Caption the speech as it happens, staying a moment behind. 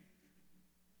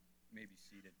may be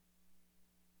seated.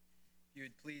 If you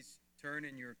would please turn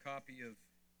in your copy of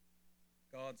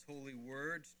God's holy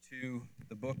word to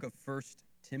the book of 1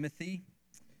 Timothy,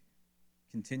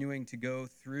 continuing to go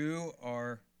through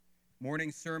our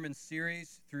morning sermon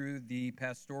series through the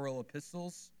pastoral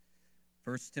epistles,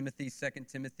 1 Timothy, 2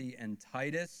 Timothy, and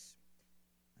Titus.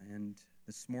 And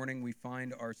this morning we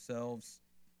find ourselves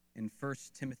in 1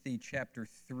 Timothy chapter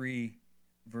 3,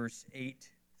 verse 8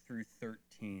 through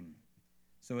 13.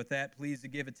 So with that, please to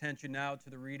give attention now to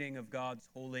the reading of God's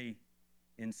holy,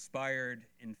 inspired,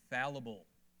 infallible,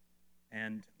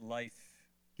 and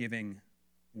life-giving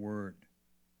word.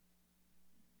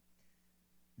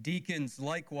 Deacons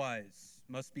likewise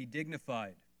must be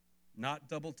dignified, not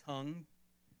double-tongued,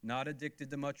 not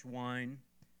addicted to much wine,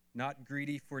 not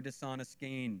greedy for dishonest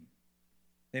gain.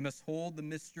 They must hold the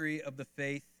mystery of the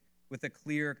faith with a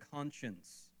clear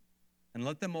conscience, and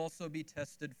let them also be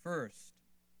tested first,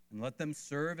 and let them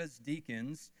serve as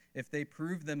deacons if they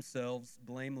prove themselves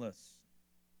blameless.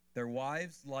 Their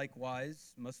wives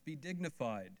likewise must be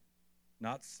dignified,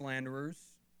 not slanderers,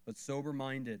 but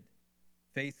sober-minded,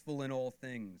 faithful in all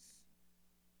things.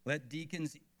 Let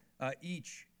deacons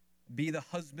each be the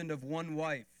husband of one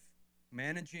wife,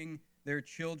 managing their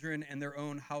children and their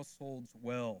own households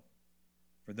well.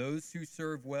 For those who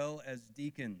serve well as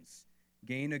deacons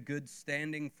gain a good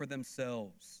standing for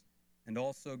themselves, and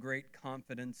also great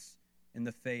confidence in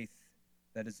the faith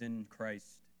that is in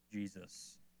Christ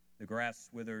Jesus. The grass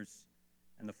withers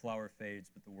and the flower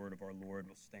fades, but the word of our Lord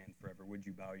will stand forever. Would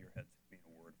you bow your heads with me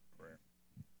in a word of prayer?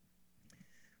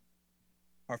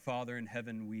 Our Father in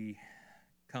heaven, we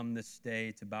come this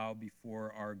day to bow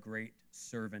before our great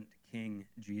servant, King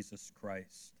Jesus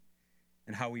Christ,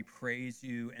 and how we praise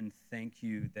you and thank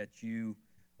you that you,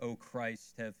 O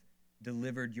Christ, have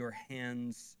delivered your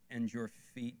hands and your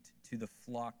feet to the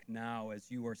flock now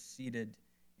as you are seated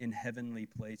in heavenly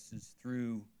places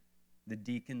through the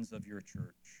deacons of your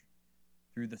church,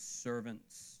 through the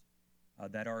servants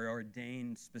that are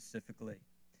ordained specifically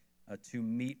to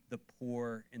meet the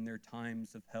poor in their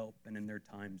times of help and in their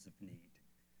times of need.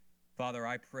 Father,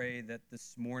 I pray that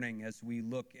this morning as we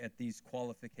look at these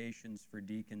qualifications for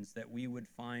deacons, that we would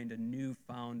find a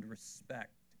newfound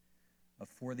respect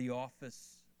for the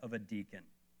office of a deacon,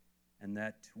 and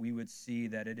that we would see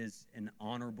that it is an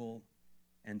honorable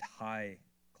and high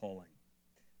calling.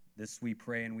 This we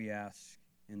pray and we ask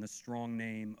in the strong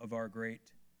name of our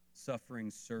great suffering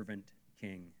servant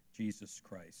King, Jesus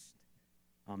Christ.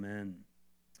 Amen.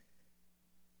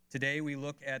 Today we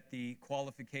look at the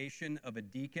qualification of a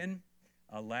deacon.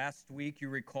 Last week, you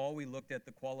recall, we looked at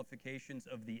the qualifications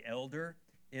of the elder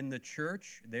in the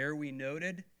church. There we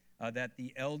noted that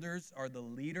the elders are the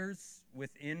leaders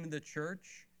within the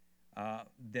church.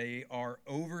 They are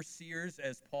overseers,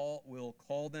 as Paul will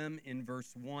call them in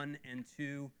verse 1 and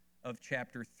 2 of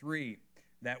chapter 3.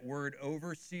 That word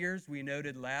overseers, we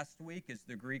noted last week, is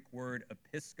the Greek word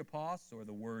episkopos, or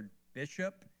the word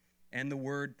bishop, and the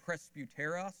word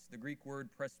presbyteros. The Greek word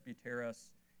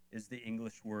presbyteros is the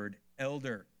English word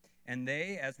elder. And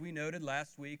they, as we noted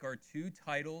last week, are two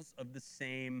titles of the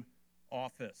same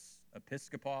office.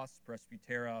 Episkopos,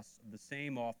 presbyteros, of the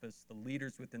same office, the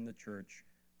leaders within the church,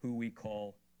 who we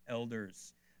call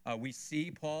elders. We see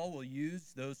Paul will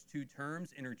use those two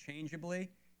terms interchangeably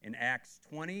in Acts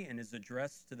 20 in his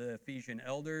address to the Ephesian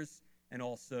elders, and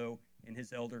also in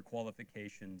his elder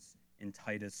qualifications in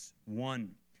Titus 1.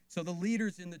 So the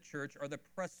leaders in the church are the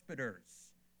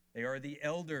presbyters. They are the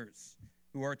elders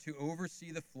who are to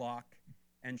oversee the flock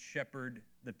and shepherd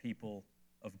the people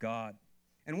of God.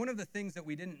 And one of the things that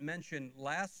we didn't mention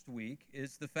last week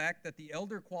is the fact that the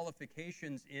elder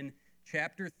qualifications in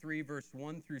chapter 3, verse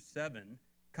 1 through 7,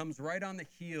 comes right on the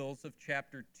heels of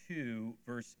chapter 2,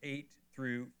 verse 8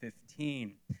 through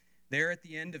 15. There at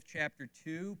the end of chapter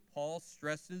 2, Paul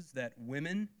stresses that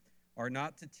women are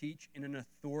not to teach in an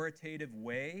authoritative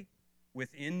way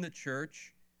within the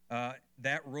church.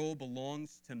 That role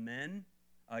belongs to men,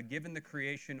 given the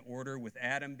creation order with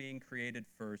Adam being created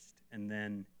first and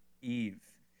then Eve.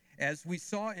 As we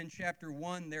saw in chapter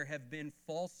 1, there have been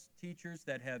false teachers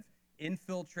that have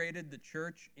infiltrated the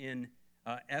church in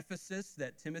Ephesus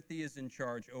that Timothy is in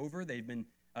charge over. They've been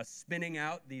spinning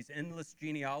out these endless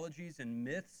genealogies and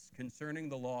myths concerning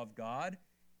the law of God.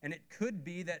 And it could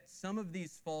be that some of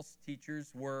these false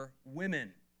teachers were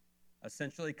women,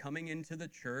 essentially coming into the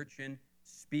church and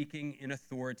speaking in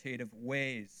authoritative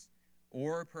ways.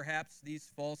 Or perhaps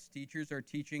these false teachers are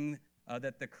teaching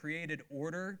that the created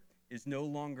order is no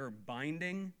longer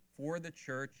binding for the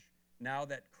church now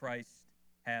that Christ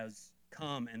has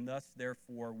come, and thus,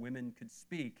 therefore, women could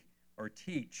speak or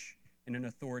teach in an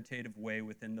authoritative way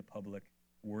within the public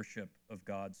worship of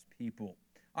God's people.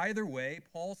 Either way,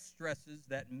 Paul stresses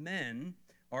that men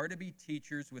are to be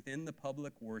teachers within the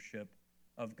public worship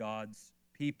of God's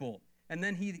people. And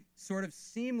then he sort of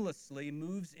seamlessly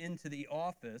moves into the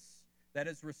office that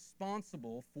is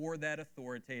responsible for that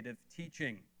authoritative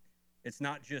teaching. It's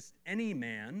not just any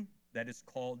man that is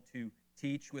called to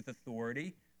teach with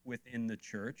authority within the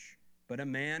church, but a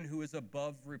man who is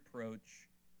above reproach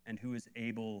and who is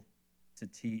able to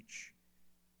teach.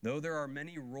 Though there are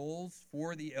many roles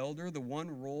for the elder, the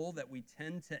one role that we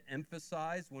tend to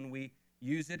emphasize when we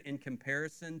use it in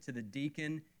comparison to the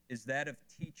deacon is that of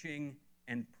teaching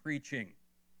and preaching.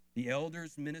 The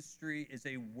elder's ministry is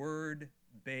a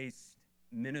word-based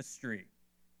ministry,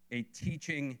 a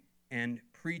teaching and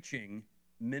preaching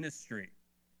ministry,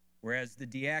 whereas the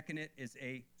diaconate is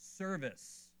a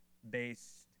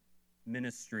service-based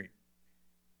ministry.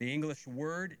 The English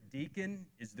word deacon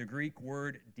is the Greek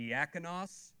word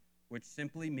diakonos, which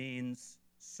simply means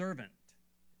servant.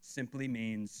 Simply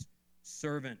means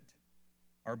servant.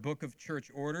 Our Book of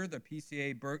Church Order, the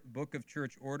PCA Book of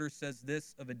Church Order, says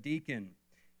this of a deacon: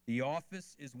 the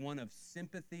office is one of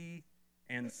sympathy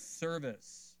and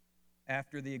service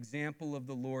after the example of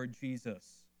the Lord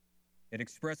Jesus. It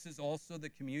expresses also the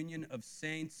communion of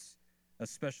saints,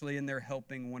 especially in their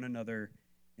helping one another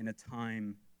in a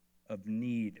time of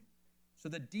need. So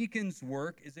the deacon's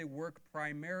work is a work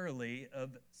primarily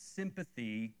of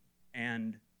sympathy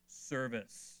and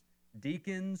service.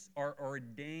 Deacons are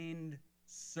ordained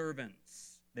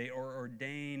servants. They are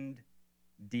ordained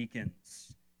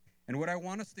deacons. And what I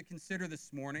want us to consider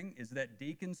this morning is that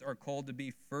deacons are called to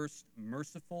be first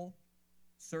merciful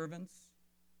servants,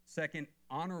 second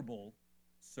honorable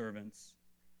servants,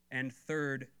 and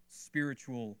third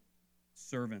spiritual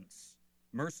servants.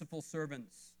 Merciful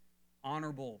servants,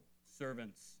 honorable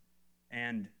servants,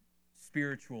 and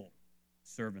spiritual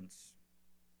servants.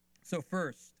 So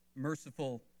first,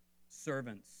 merciful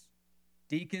servants.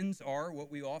 Deacons are what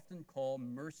we often call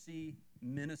mercy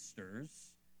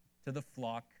ministers to the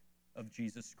flock of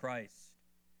Jesus Christ.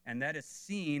 And that is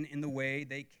seen in the way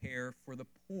they care for the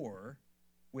poor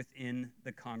within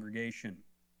the congregation.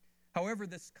 However,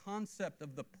 this concept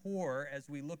of the poor, as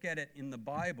we look at it in the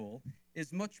Bible,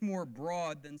 is much more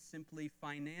broad than simply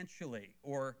financially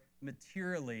or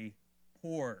materially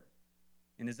poor.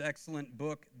 In his excellent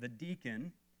book, The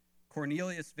Deacon,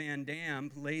 Cornelius Van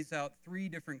Dam lays out 3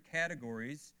 different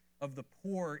categories of the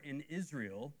poor in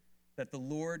Israel that the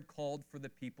Lord called for the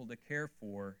people to care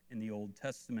for in the Old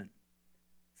Testament.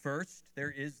 First,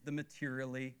 there is the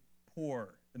materially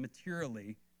poor. The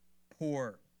materially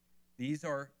poor. These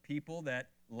are people that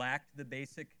lacked the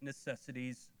basic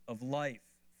necessities of life: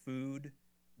 food,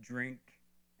 drink,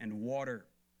 and water.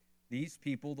 These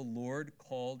people the Lord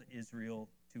called Israel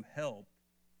to help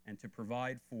and to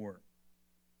provide for.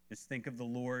 Just think of the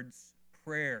Lord's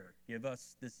Prayer: give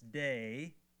us this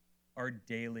day our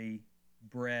daily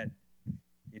bread.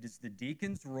 It is the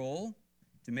deacon's role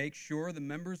to make sure the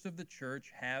members of the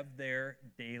church have their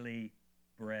daily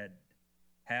bread,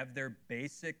 have their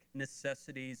basic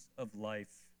necessities of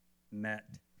life met.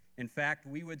 In fact,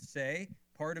 we would say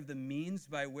part of the means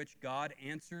by which God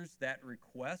answers that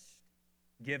request,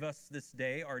 give us this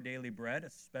day our daily bread,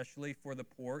 especially for the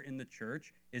poor in the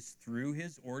church, is through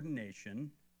his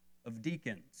ordination of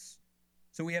deacons.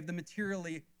 So we have the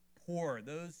materially poor,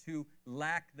 those who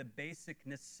lack the basic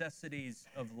necessities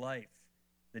of life.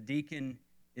 The deacon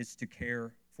is to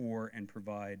care for and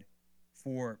provide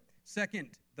for.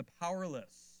 Second, the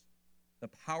powerless. The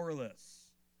powerless.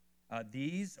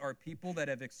 These are people that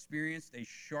have experienced a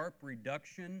sharp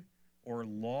reduction or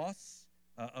loss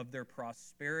of their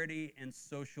prosperity and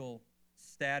social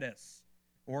status,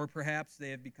 or perhaps they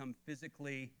have become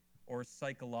physically or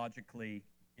psychologically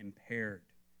impaired.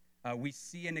 We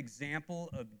see an example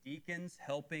of deacons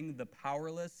helping the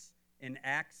powerless in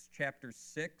Acts chapter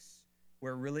 6,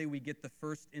 where really we get the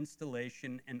first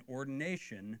installation and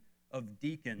ordination of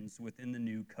deacons within the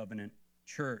New Covenant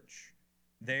church.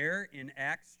 There in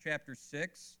Acts chapter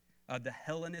 6, the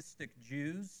Hellenistic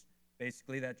Jews,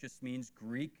 basically that just means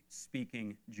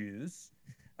Greek-speaking Jews,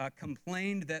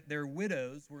 complained that their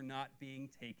widows were not being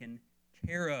taken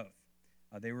care of.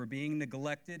 They were being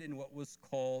neglected in what was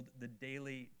called the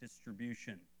daily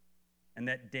distribution. And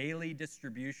that daily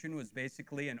distribution was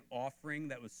basically an offering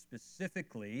that was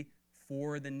specifically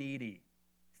for the needy,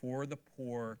 for the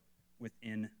poor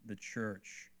within the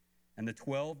church. And the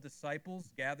 12 disciples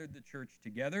gathered the church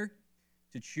together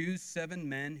to choose 7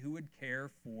 men who would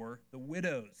care for the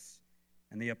widows.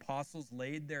 And the apostles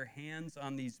laid their hands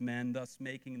on these men, thus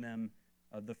making them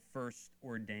the first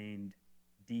ordained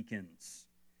deacons.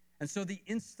 And so the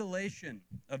installation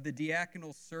of the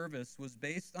diaconal service was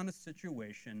based on a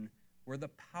situation where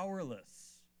the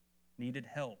powerless needed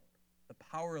help. The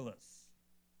powerless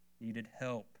needed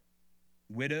help.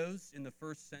 Widows in the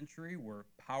first century were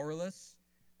powerless.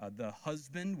 The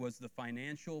husband was the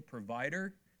financial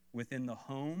provider within the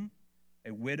home.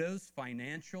 A widow's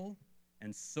financial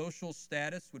and social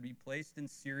status would be placed in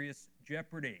serious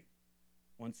jeopardy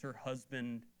once her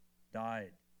husband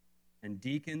died. And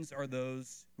deacons are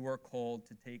those who are called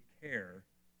to take care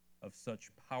of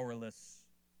such powerless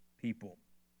people.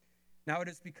 Now, it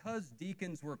is because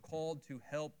deacons were called to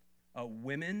help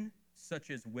women, such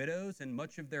as widows, and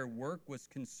much of their work was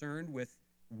concerned with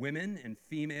women and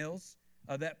females,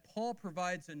 that Paul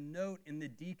provides a note in the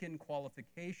Deacon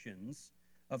Qualifications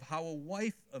of how a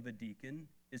wife of a deacon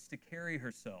is to carry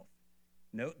herself.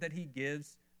 Note that he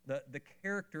gives the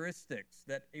characteristics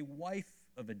that a wife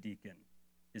of a deacon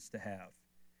is to have.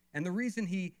 And the reason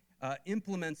he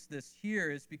implements this here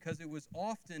is because it was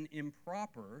often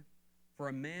improper for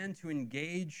a man to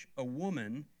engage a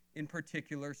woman in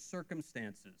particular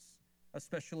circumstances,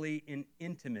 especially in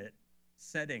intimate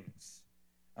settings.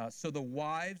 So the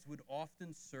wives would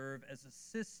often serve as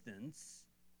assistants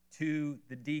to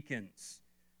the deacons,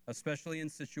 especially in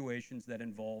situations that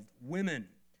involved women.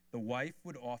 The wife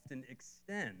would often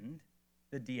extend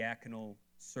the diaconal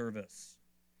service.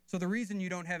 So the reason you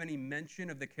don't have any mention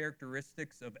of the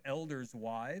characteristics of elders'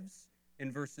 wives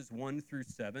in verses 1 through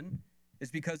 7 is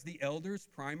because the elders'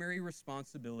 primary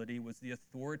responsibility was the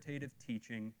authoritative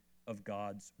teaching of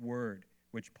God's word,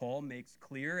 which Paul makes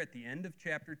clear at the end of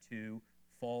chapter 2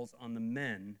 falls on the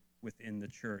men within the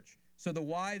church. So the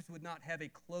wives would not have a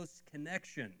close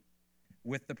connection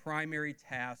with the primary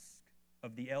task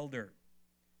of the elder.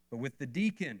 But with the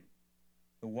deacon,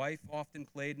 the wife often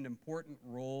played an important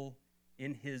role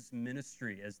in his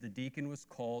ministry, as the deacon was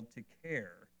called to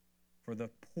care for the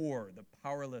poor, the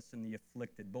powerless, and the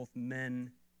afflicted, both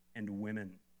men and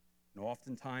women. And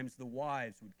oftentimes the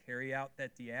wives would carry out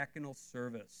that diaconal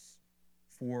service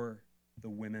for the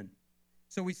women.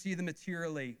 So we see the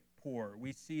materially poor,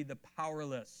 we see the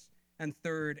powerless, and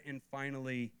third and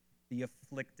finally, the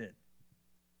afflicted.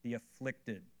 The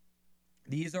afflicted.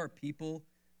 These are people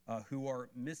who are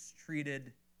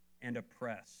mistreated and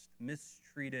oppressed.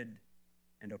 Mistreated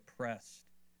and oppressed.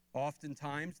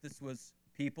 Oftentimes, this was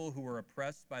people who were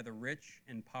oppressed by the rich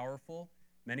and powerful.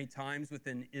 Many times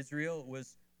within Israel, it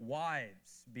was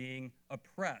wives being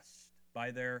oppressed by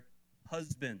their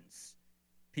husbands.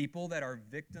 People that are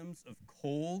victims of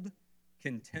cold,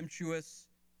 contemptuous,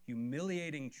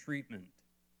 humiliating treatment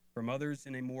from others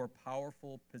in a more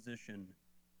powerful position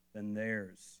than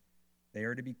theirs. They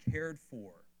are to be cared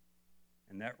for,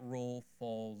 and that role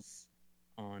falls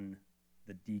on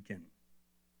the deacon.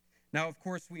 Now, of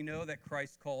course, we know that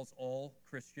Christ calls all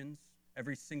Christians,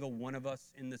 every single one of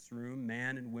us in this room,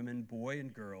 man and woman, boy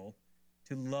and girl,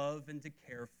 to love and to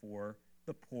care for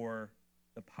the poor,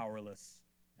 the powerless,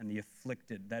 and the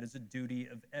afflicted. That is a duty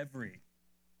of every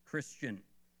Christian.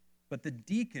 But the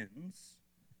deacons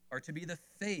are to be the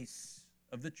face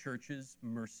of the church's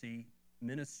mercy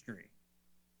ministry.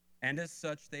 And as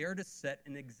such, they are to set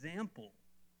an example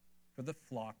for the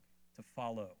flock to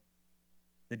follow.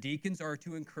 The deacons are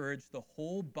to encourage the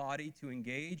whole body to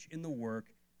engage in the work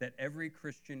that every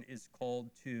Christian is called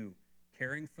to,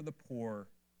 caring for the poor,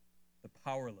 the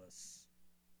powerless,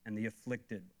 and the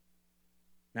afflicted.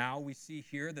 Now we see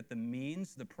here that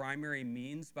the primary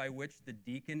means by which the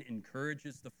deacon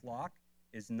encourages the flock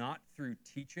is not through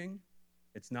teaching.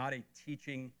 It's not a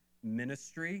teaching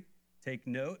ministry. Take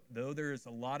note, though there is a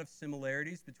lot of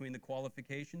similarities between the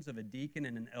qualifications of a deacon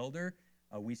and an elder,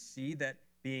 we see that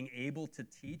being able to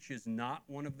teach is not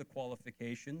one of the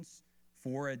qualifications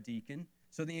for a deacon.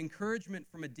 So the encouragement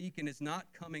from a deacon is not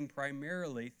coming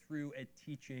primarily through a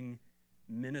teaching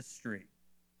ministry.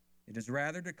 It is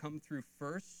rather to come through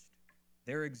first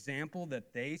their example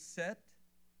that they set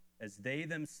as they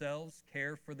themselves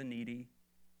care for the needy,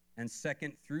 and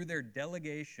second, through their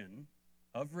delegation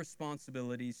of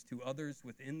responsibilities to others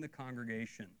within the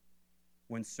congregation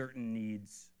when certain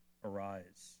needs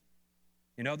arise.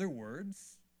 In other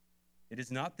words, it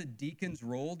is not the deacon's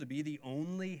role to be the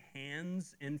only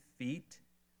hands and feet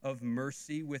of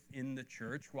mercy within the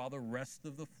church while the rest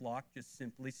of the flock just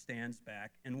simply stands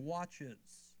back and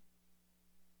watches.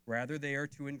 Rather, they are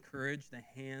to encourage the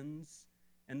hands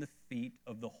and the feet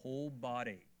of the whole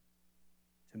body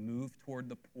to move toward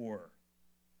the poor,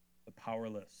 the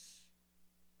powerless,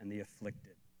 and the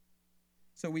afflicted.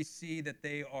 So we see that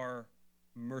they are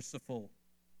merciful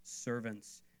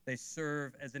servants. They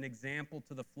serve as an example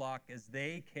to the flock as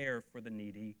they care for the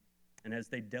needy, and as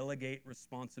they delegate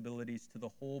responsibilities to the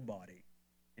whole body,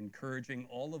 encouraging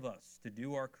all of us to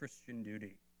do our Christian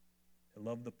duty, to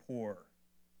love the poor,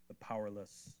 the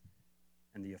powerless,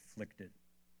 and the afflicted.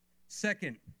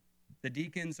 Second, the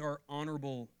deacons are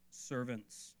honorable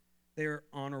servants. They are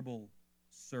honorable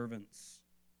servants.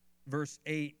 Verse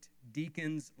 8,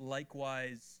 deacons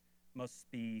likewise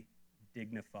must be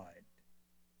dignified.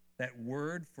 That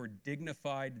word for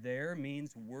dignified there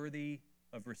means worthy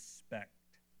of respect,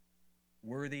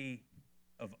 worthy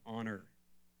of honor.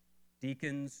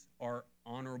 Deacons are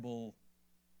honorable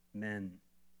men.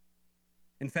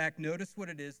 In fact, notice what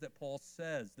it is that Paul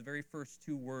says, the very first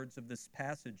two words of this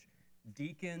passage,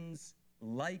 deacons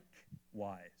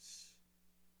likewise.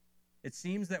 It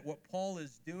seems that what Paul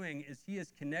is doing is he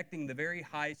is connecting the very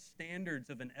high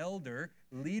standards of an elder,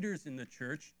 leaders in the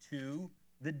church, to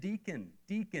the deacon.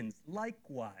 Deacons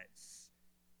likewise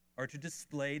are to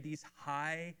display these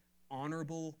high,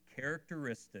 honorable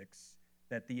characteristics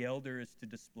that the elder is to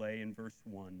display in verse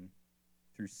 1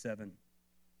 through 7.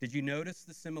 Did you notice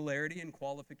the similarity in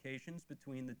qualifications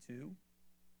between the two?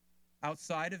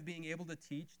 Outside of being able to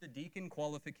teach, the deacon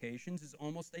qualifications is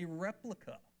almost a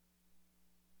replica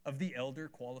of the elder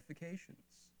qualifications.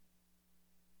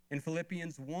 In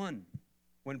Philippians 1,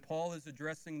 when Paul is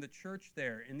addressing the church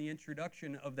there in the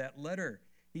introduction of that letter,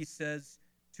 he says,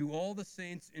 "To all the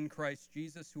saints in Christ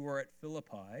Jesus who are at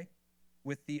Philippi,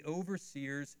 with the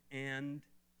overseers and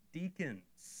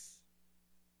deacons."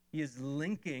 He is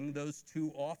linking those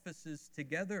two offices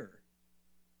together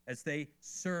as they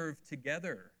serve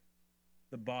together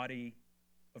the body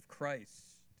of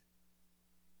Christ.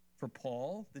 For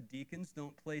Paul, the deacons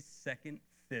don't play second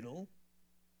fiddle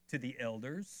to the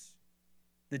elders.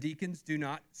 The deacons do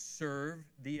not serve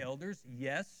the elders.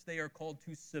 Yes, they are called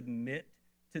to submit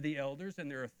to the elders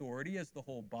and their authority as the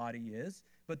whole body is,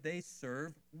 but they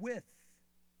serve with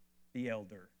the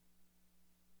elder.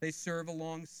 They serve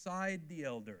alongside the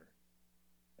elder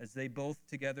as they both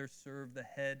together serve the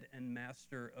head and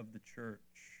master of the church,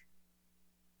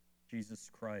 Jesus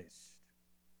Christ.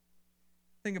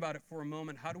 Think about it for a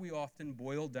moment. How do we often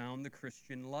boil down the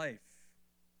Christian life?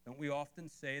 Don't we often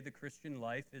say the Christian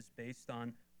life is based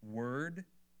on word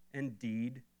and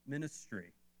deed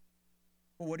ministry?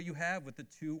 Well, what do you have with the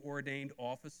two ordained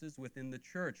offices within the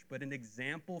church but an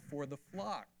example for the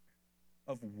flock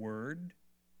of word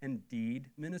and deed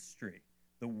ministry?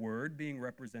 The word being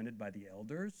represented by the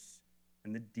elders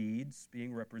and the deeds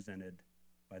being represented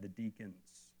by the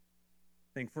deacons.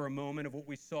 Think for a moment of what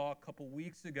we saw a couple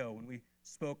weeks ago when we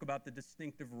spoke about the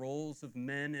distinctive roles of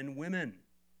men and women.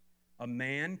 A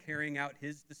man carrying out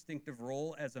his distinctive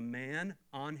role as a man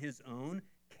on his own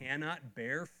cannot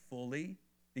bear fully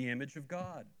the image of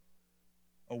God.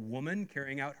 A woman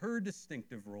carrying out her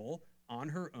distinctive role on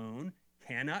her own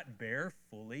cannot bear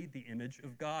fully the image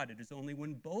of God. It is only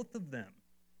when both of them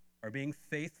are being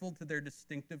faithful to their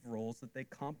distinctive roles that they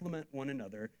complement one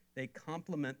another. They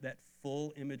complement that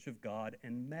full image of God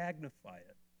and magnify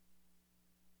it.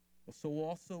 Well, so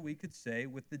also we could say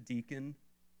with the deacon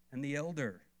and the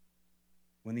elder.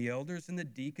 When the elders and the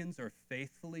deacons are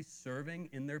faithfully serving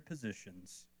in their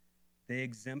positions, they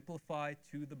exemplify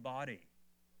to the body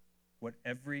what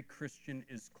every Christian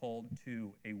is called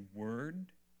to, a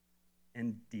word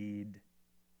and deed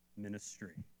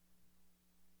ministry.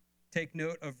 Take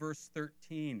note of verse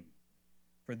 13.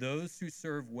 For those who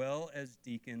serve well as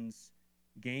deacons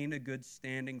gain a good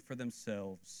standing for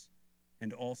themselves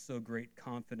and also great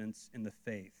confidence in the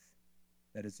faith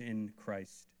that is in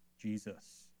Christ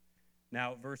Jesus.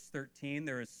 Now, verse 13,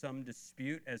 there is some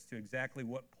dispute as to exactly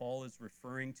what Paul is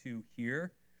referring to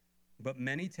here, but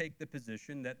many take the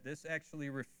position that this actually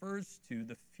refers to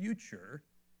the future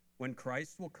when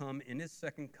Christ will come in his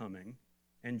second coming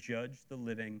and judge the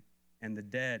living and the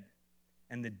dead.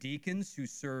 And the deacons who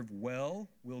serve well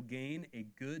will gain a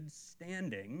good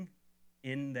standing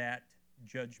in that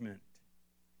judgment.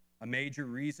 A major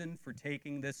reason for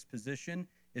taking this position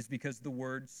is because the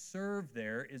word serve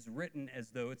there is written as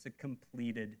though it's a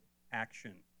completed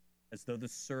action, as though the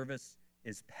service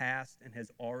is past and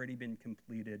has already been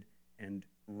completed and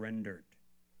rendered.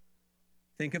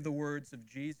 Think of the words of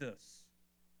Jesus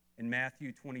in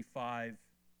Matthew 25,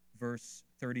 verse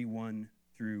 31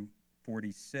 through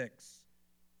 46,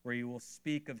 where he will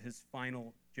speak of his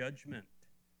final judgment.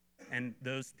 And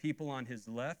those people on his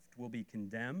left will be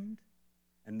condemned,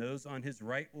 and those on his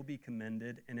right will be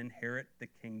commended and inherit the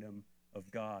kingdom of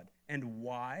God. And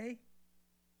why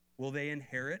will they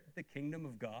inherit the kingdom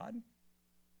of God?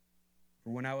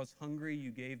 For when I was hungry,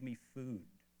 you gave me food.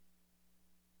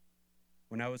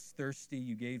 When I was thirsty,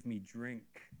 you gave me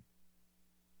drink.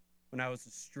 When I was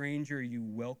a stranger, you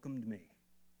welcomed me.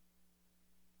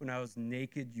 When I was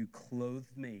naked, you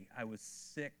clothed me. I was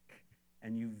sick,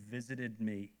 and you visited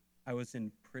me. I was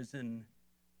in prison,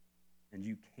 and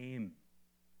you came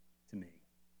to me.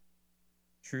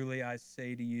 Truly I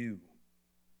say to you,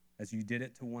 as you did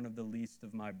it to one of the least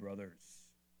of my brothers,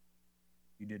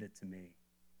 you did it to me.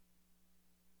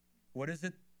 What is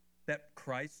it that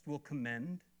Christ will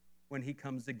commend when he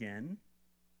comes again?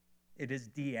 It is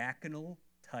diaconal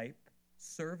type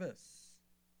service.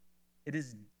 It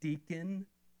is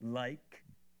deacon-like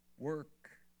work.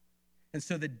 And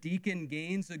so the deacon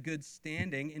gains a good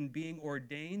standing in being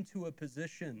ordained to a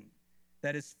position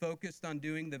that is focused on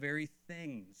doing the very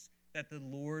things that the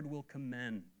Lord will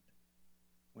commend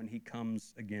when he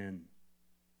comes again.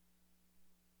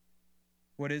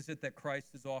 What is it that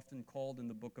Christ is often called in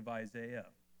the book of Isaiah?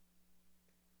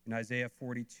 In Isaiah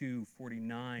 42,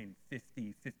 49,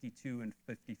 50, 52, and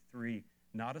 53,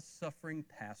 not a suffering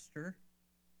pastor,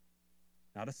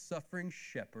 not a suffering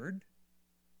shepherd,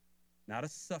 not a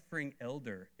suffering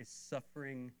elder, a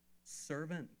suffering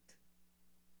servant,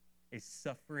 a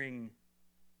suffering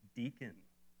deacon.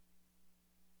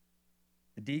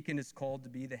 The deacon is called to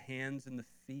be the hands and the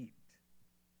feet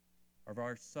of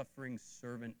our suffering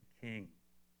servant King,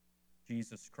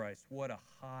 Jesus Christ. What a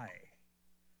high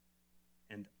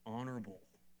and honorable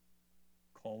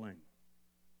calling.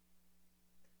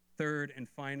 Third and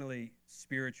finally,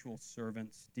 spiritual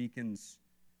servants. Deacons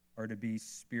are to be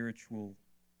spiritual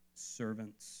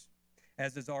servants.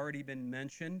 As has already been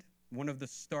mentioned, one of the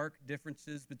stark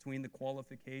differences between the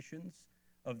qualifications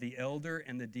of the elder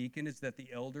and the deacon is that the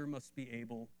elder must be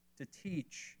able to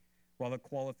teach, while the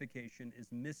qualification is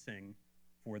missing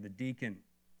for the deacon.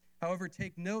 However,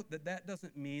 take note that that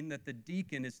doesn't mean that the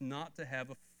deacon is not to have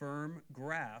a firm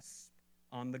grasp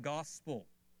on the gospel.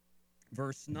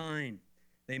 Verse 9,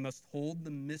 they must hold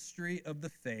the mystery of the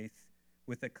faith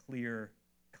with a clear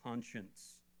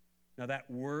conscience. Now that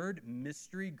word,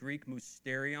 mystery, Greek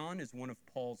mysterion, is one of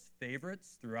Paul's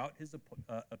favorites throughout his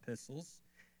epistles.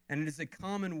 And it is a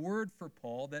common word for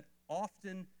Paul that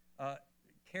often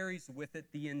carries with it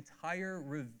the entire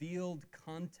revealed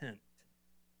content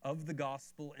of the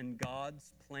gospel and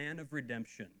God's plan of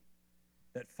redemption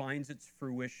that finds its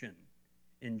fruition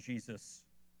in Jesus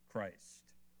Christ.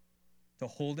 To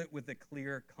hold it with a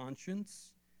clear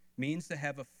conscience means to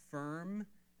have a firm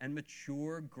and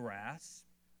mature grasp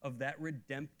of that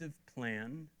redemptive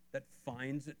plan that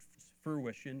finds its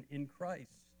fruition in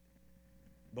Christ,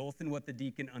 both in what the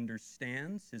deacon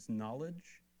understands, his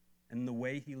knowledge, and the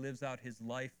way he lives out his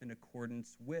life in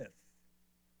accordance with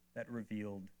that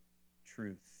revealed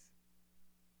truth.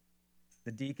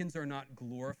 The deacons are not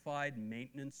glorified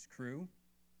maintenance crew.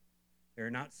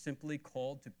 They're not simply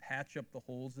called to patch up the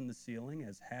holes in the ceiling,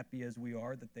 as happy as we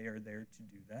are that they are there to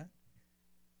do that.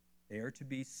 They are to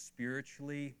be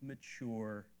spiritually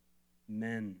mature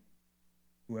men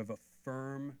who have a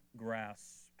firm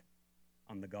grasp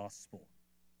on the gospel.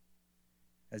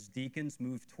 As deacons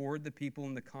move toward the people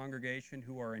in the congregation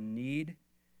who are in need,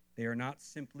 they are not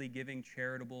simply giving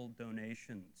charitable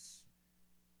donations.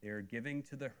 They are giving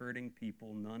to the hurting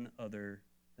people none other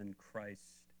than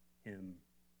Christ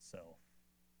himself.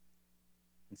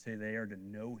 And say they are to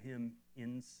know him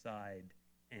inside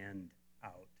and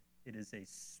out. It is a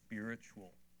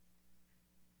spiritual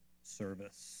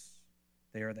service.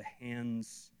 They are the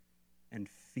hands and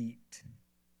feet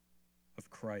of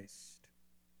Christ.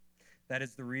 That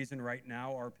is the reason right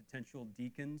now our potential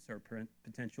deacons, our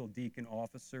potential deacon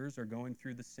officers are going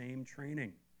through the same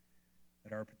training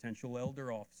that our potential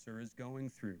elder officer is going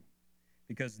through.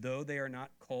 Because though they are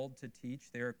not called to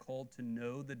teach, they are called to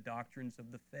know the doctrines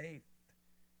of the faith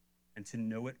and to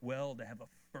know it well, to have a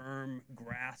firm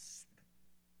grasp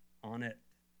on it,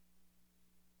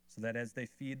 so that as they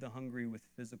feed the hungry with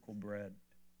physical bread,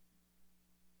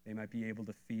 they might be able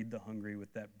to feed the hungry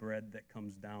with that bread that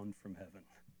comes down from heaven,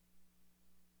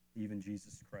 even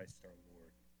Jesus Christ our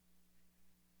Lord.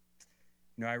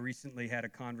 You know, I recently had a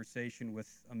conversation with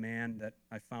a man that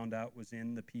I found out was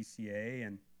in the PCA,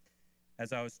 and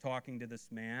as I was talking to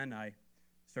this man, I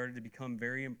started to become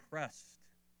very impressed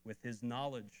with his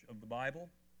knowledge of the Bible,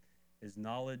 his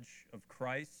knowledge of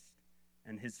Christ,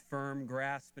 and his firm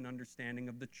grasp and understanding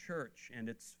of the church and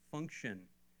its function.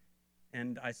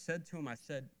 And I said to him,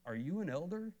 "Are you an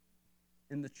elder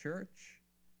in the church?"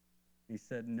 He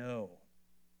said, "No,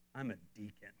 I'm a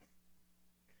deacon."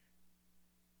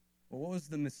 Well, what was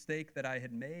the mistake that I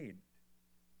had made?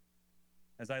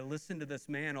 As I listened to this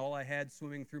man, all I had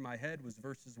swimming through my head was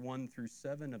verses 1 through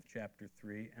 7 of chapter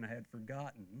 3, and I had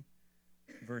forgotten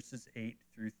verses 8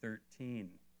 through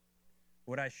 13.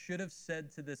 What I should have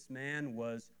said to this man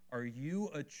was, "Are you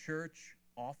a church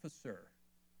officer?"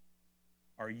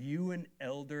 Are you an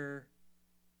elder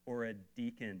or a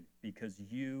deacon? Because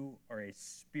you are a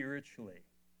spiritually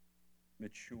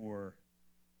mature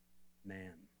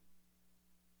man.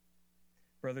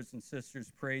 Brothers and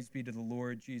sisters, praise be to the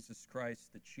Lord Jesus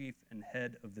Christ, the chief and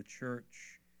head of the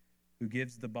church, who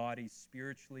gives the body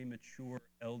spiritually mature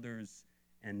elders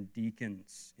and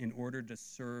deacons in order to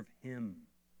serve him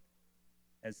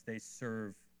as they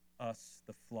serve us,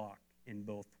 the flock, in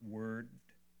both word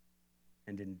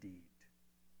and in deed.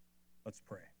 Let's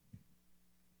pray.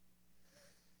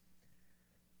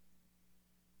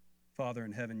 Father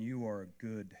in heaven, you are a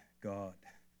good God.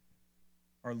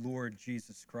 Our Lord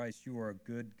Jesus Christ, you are a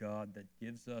good God that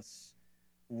gives us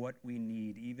what we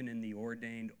need, even in the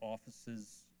ordained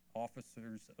officers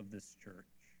of this church.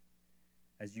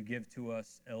 As you give to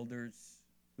us elders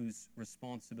whose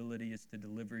responsibility is to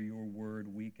deliver your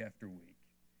word week after week,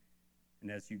 and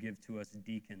as you give to us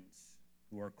deacons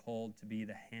who are called to be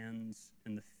the hands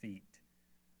and the feet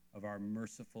of our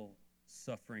merciful,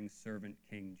 suffering servant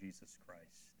King Jesus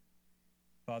Christ.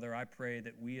 Father, I pray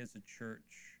that we as a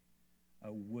church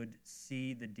would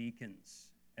see the deacons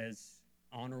as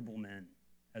honorable men,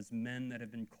 as men that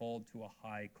have been called to a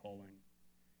high calling,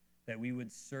 that we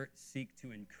would seek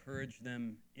to encourage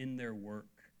them in their work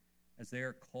as they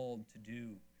are called to do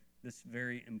this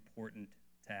very important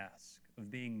task of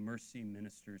being mercy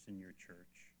ministers in your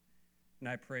church. And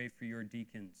I pray for your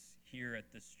deacons here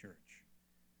at this church,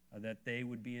 that they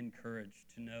would be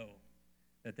encouraged to know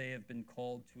that they have been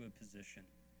called to a position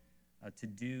to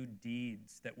do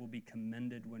deeds that will be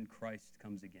commended when Christ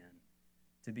comes again,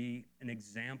 to be an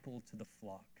example to the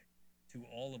flock, to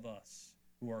all of us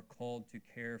who are called to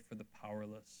care for the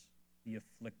powerless, the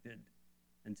afflicted,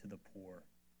 and to the poor.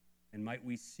 And might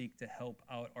we seek to help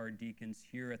out our deacons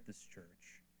here at this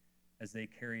church as they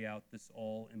carry out this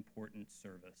all-important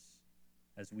service,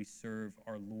 as we serve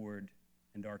our Lord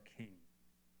and our King,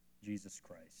 Jesus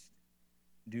Christ.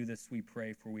 Do this, we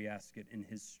pray, for we ask it in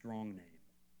his strong name.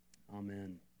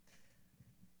 Amen.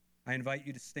 I invite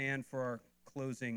you to stand for our closing